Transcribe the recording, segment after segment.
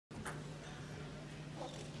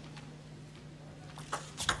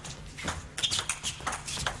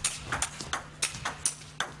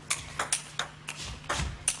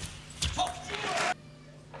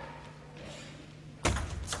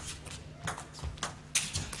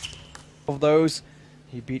Of those,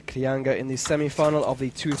 he beat KREANGA in the semi-final of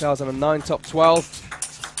the 2009 Top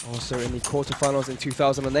 12, also in the quarterfinals in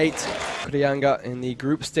 2008, KREANGA in the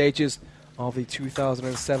group stages of the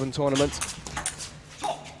 2007 tournament.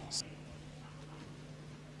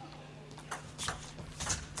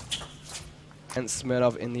 And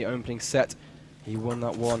SAMSONOV in the opening set, he won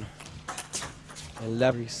that one.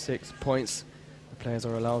 11-6 points. The players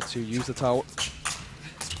are allowed to use the towel.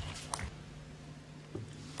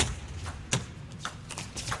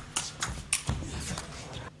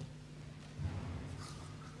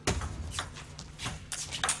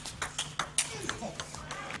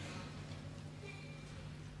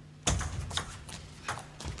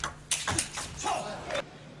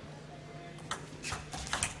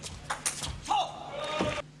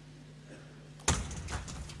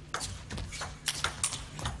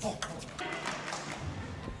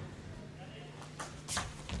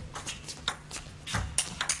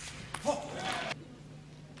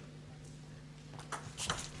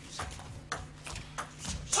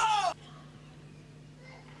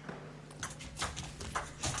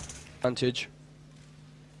 Advantage.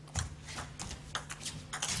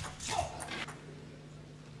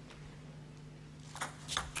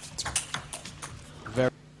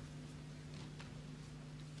 Very.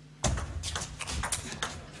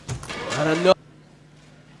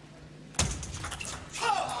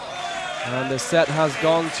 And the set has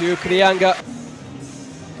gone to KREANGA.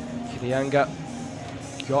 KREANGA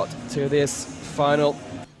got to this final.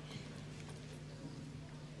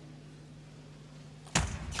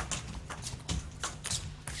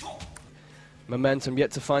 Momentum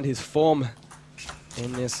yet to find his form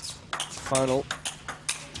in this final.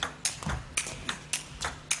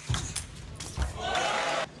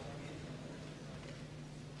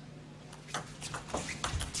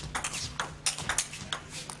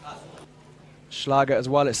 Schlager as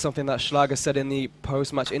well. It's something that Schlager said in the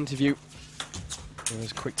post-match interview. He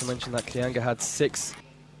was quick to mention that KREANGA had 6.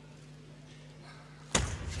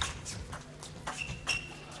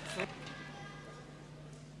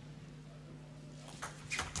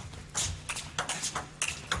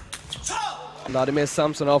 Vladimir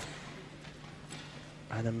SAMSONOV,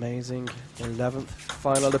 an amazing 11th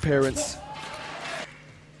final appearance.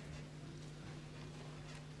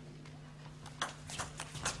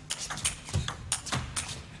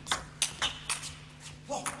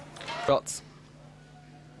 Shots.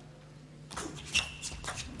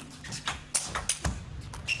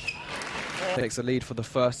 Takes the lead for the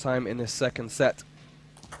first time in this second set.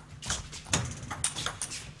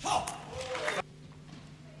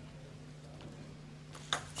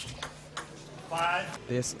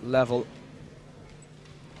 This level.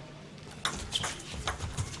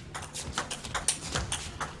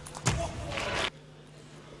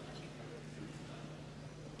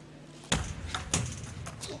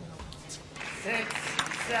 Six,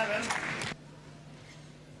 seven.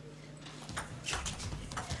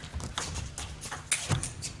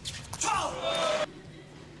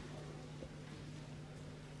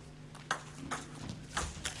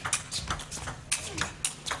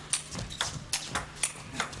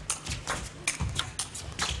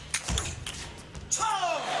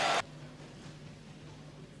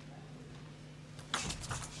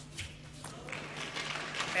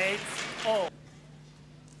 Oh.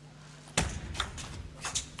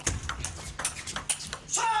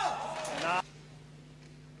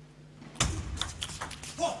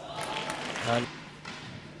 And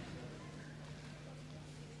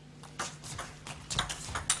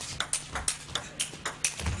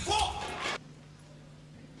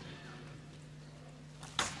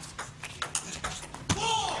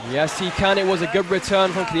yes, he can. It was a good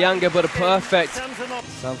return from KREANGA, but a perfect.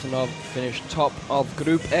 SAMSONOV finished top of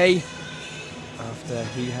Group A after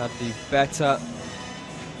he had the better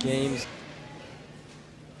games.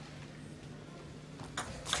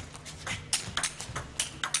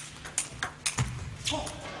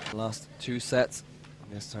 Last 2 sets.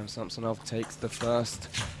 This time SAMSONOV takes the first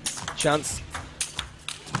chance.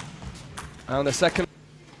 And the second.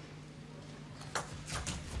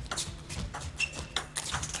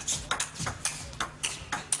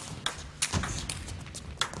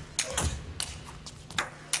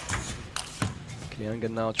 KREANGA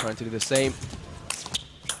now trying to do the same.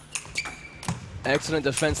 Excellent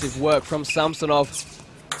defensive work from SAMSONOV.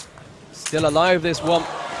 Still alive, this one.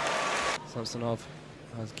 SAMSONOV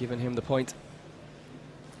has given him the point.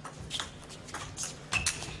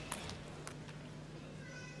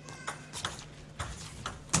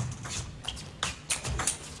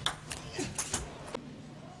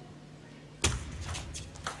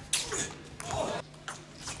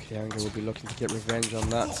 KREANGA will be looking to get revenge on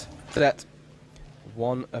that. Set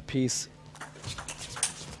 1 apiece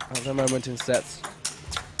at the moment in sets.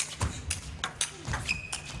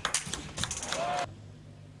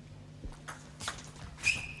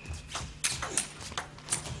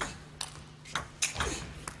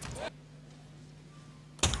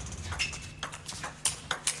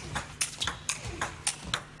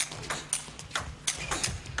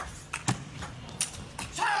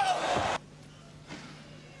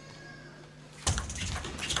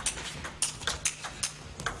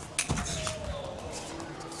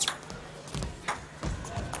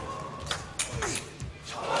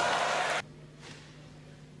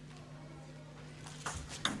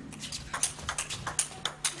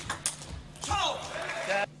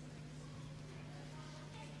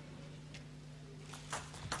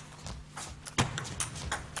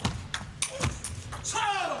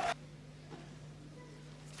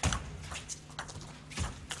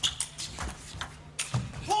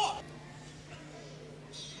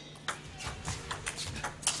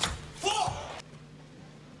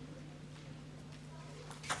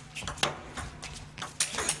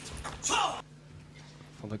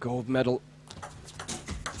 For the gold medal.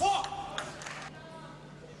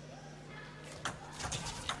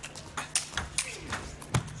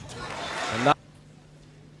 And that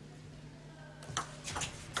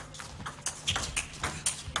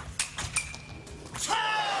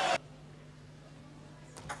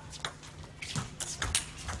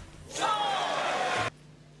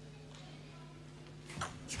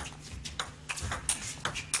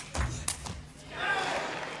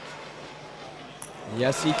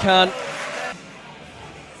yes, he can.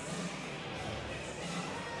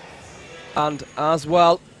 And as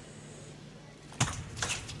well,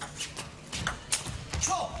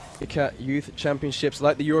 Youth Championships,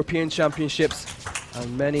 like the European Championships,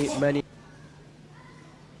 and many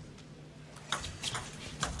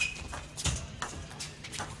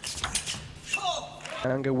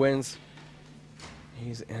KREANGA wins.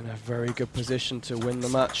 He's in a very good position to win the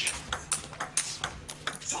match.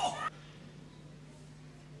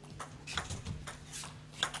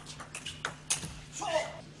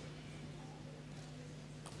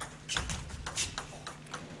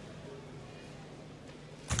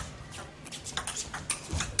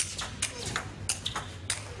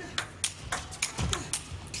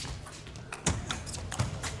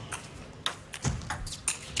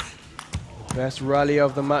 Best rally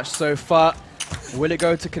of the match so far. Will it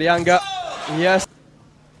go to KREANGA? Yes.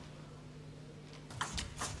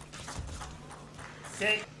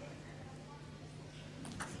 Okay.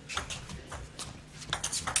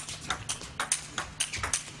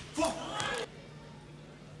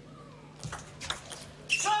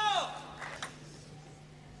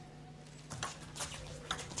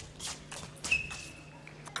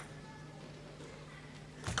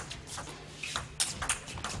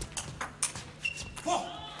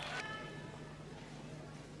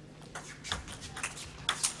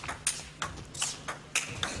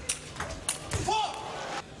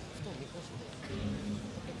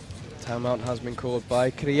 Timeout has been called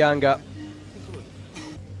by KREANGA.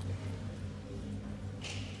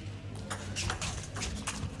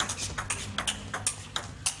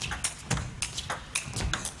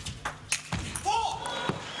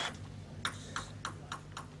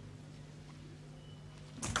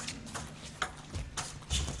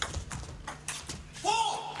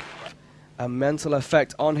 A mental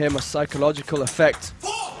effect on him, a psychological effect.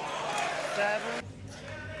 7.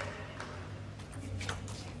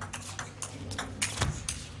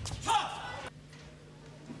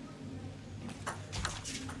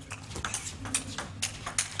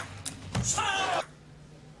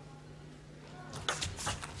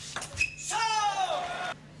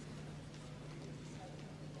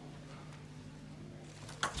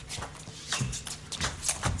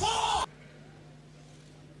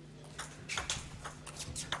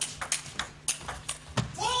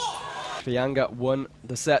 KREANGA won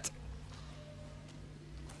the set.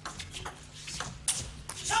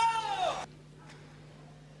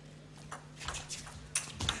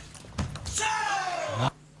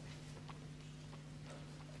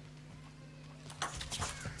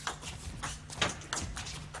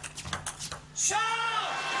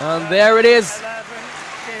 And there it is.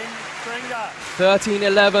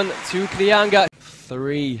 13-11 to KREANGA.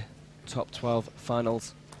 3 top 12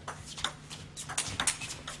 finals.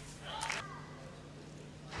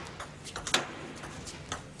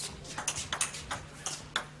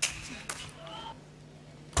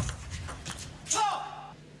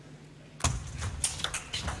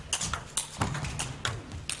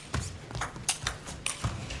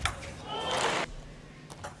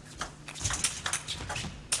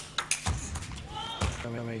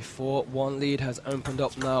 A 4-1 lead has opened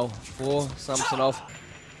up now for Samsonov.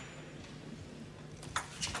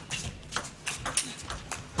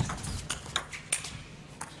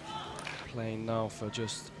 Playing now for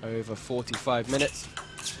just over 45 minutes.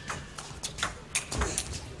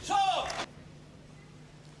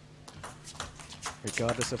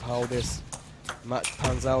 Regardless of how this match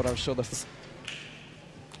pans out, I'm sure with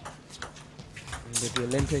the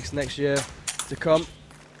Olympics next year to come.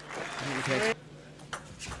 Okay.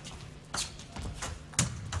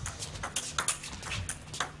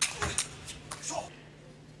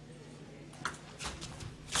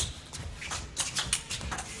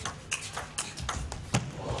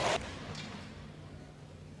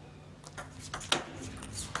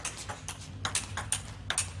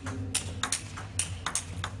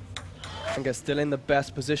 KREANGA still in the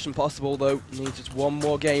best position possible though, needs just one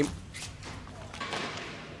more game.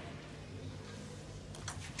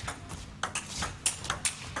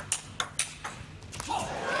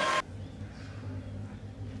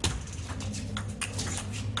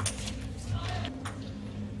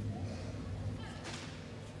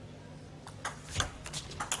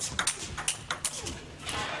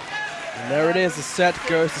 And there it is, the set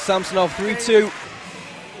goes to Samsonov 3-2.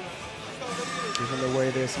 Given the way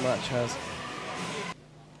this match has.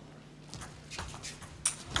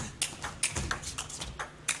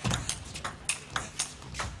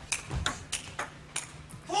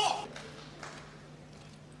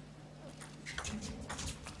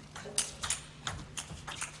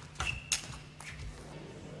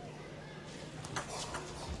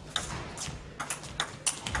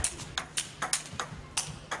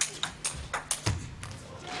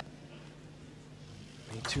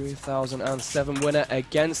 The 2007 winner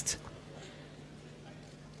against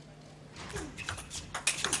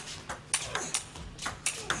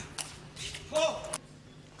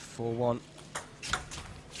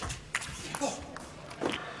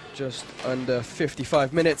just under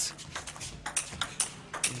 55 minutes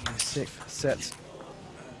in the 6th set.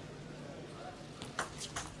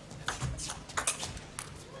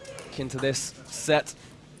 Into this set.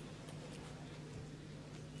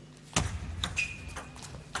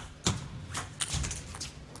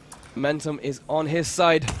 Momentum is on his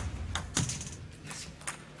side.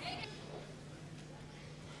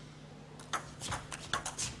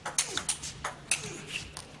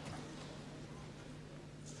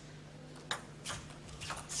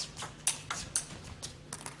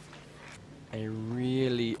 A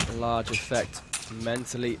really large effect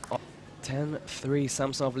mentally. 10-3,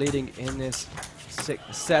 Samsonov leading in this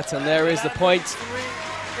 6th set, and there is the point.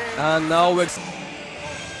 And now we're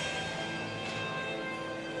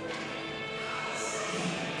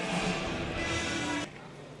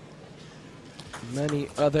many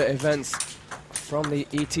other events from the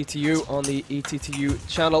ITTF on the ITTF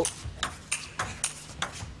channel.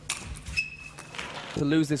 To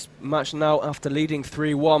lose this match now after leading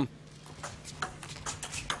 3-1,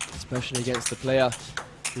 especially against the player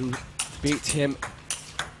who beat him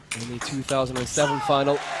in the 2007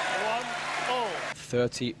 final.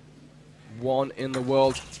 31 in the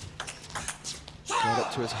world. Got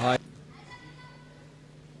up to his high.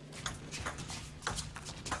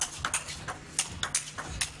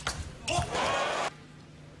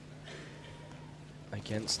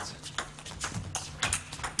 Against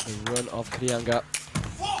the run of KREANGA.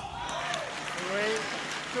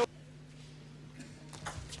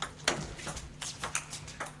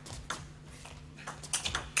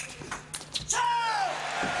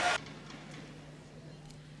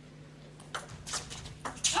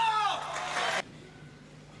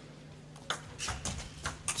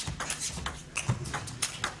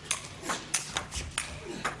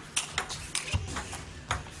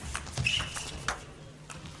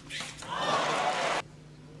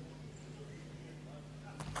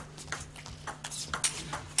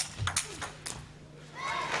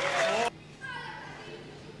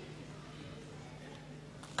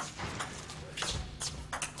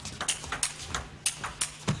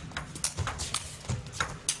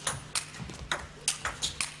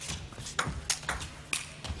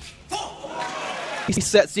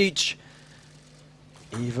 Sets each.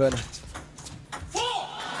 Even.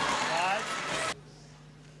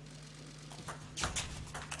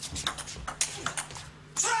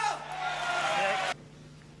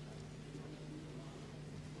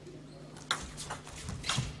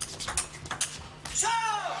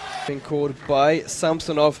 Been called by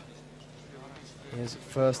Samsonov. His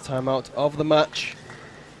first time out of the match.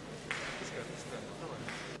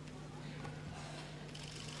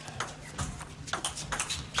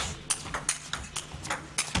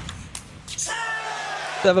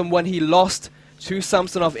 When he lost to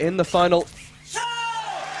Samsonov in the final. 9-6.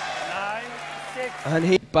 And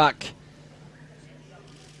he back.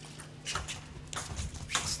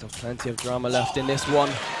 Still plenty of drama left in this one.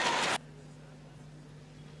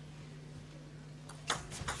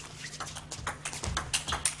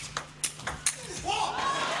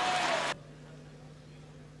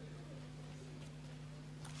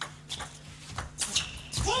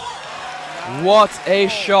 What a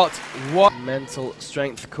shot. What mental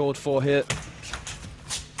strength called for here.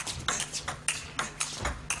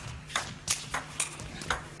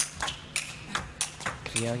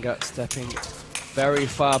 KREANGA stepping very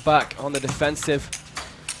far back on the defensive.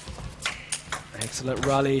 Excellent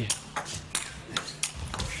rally.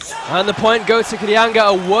 And the point goes to KREANGA.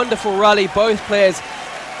 A wonderful rally. Both players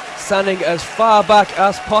standing as far back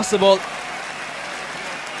as possible.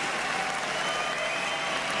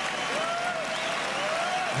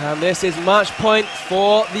 And this is match point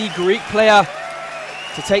for the Greek player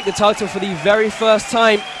to take the title for the very first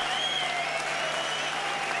time.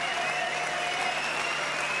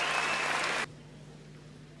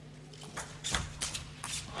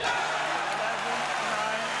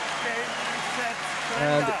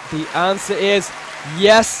 And the answer is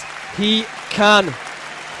yes, he can.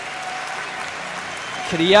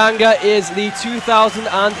 KREANGA is the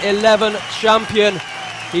 2011 champion.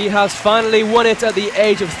 He has finally won it at the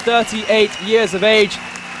age of 38 years of age.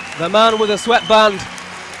 The man with a sweatband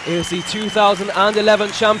is the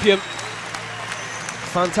 2011 champion.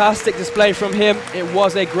 Fantastic display from him. It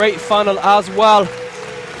was a great final as well.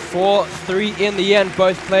 4-3 in the end,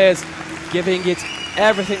 both players giving it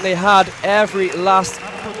everything they had, every last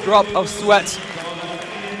drop of sweat.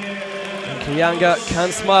 And KREANGA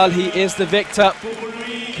can smile, he is the victor.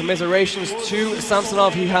 Commiserations to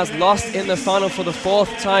Samsonov, he has lost in the final for the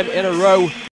 4th time in a row.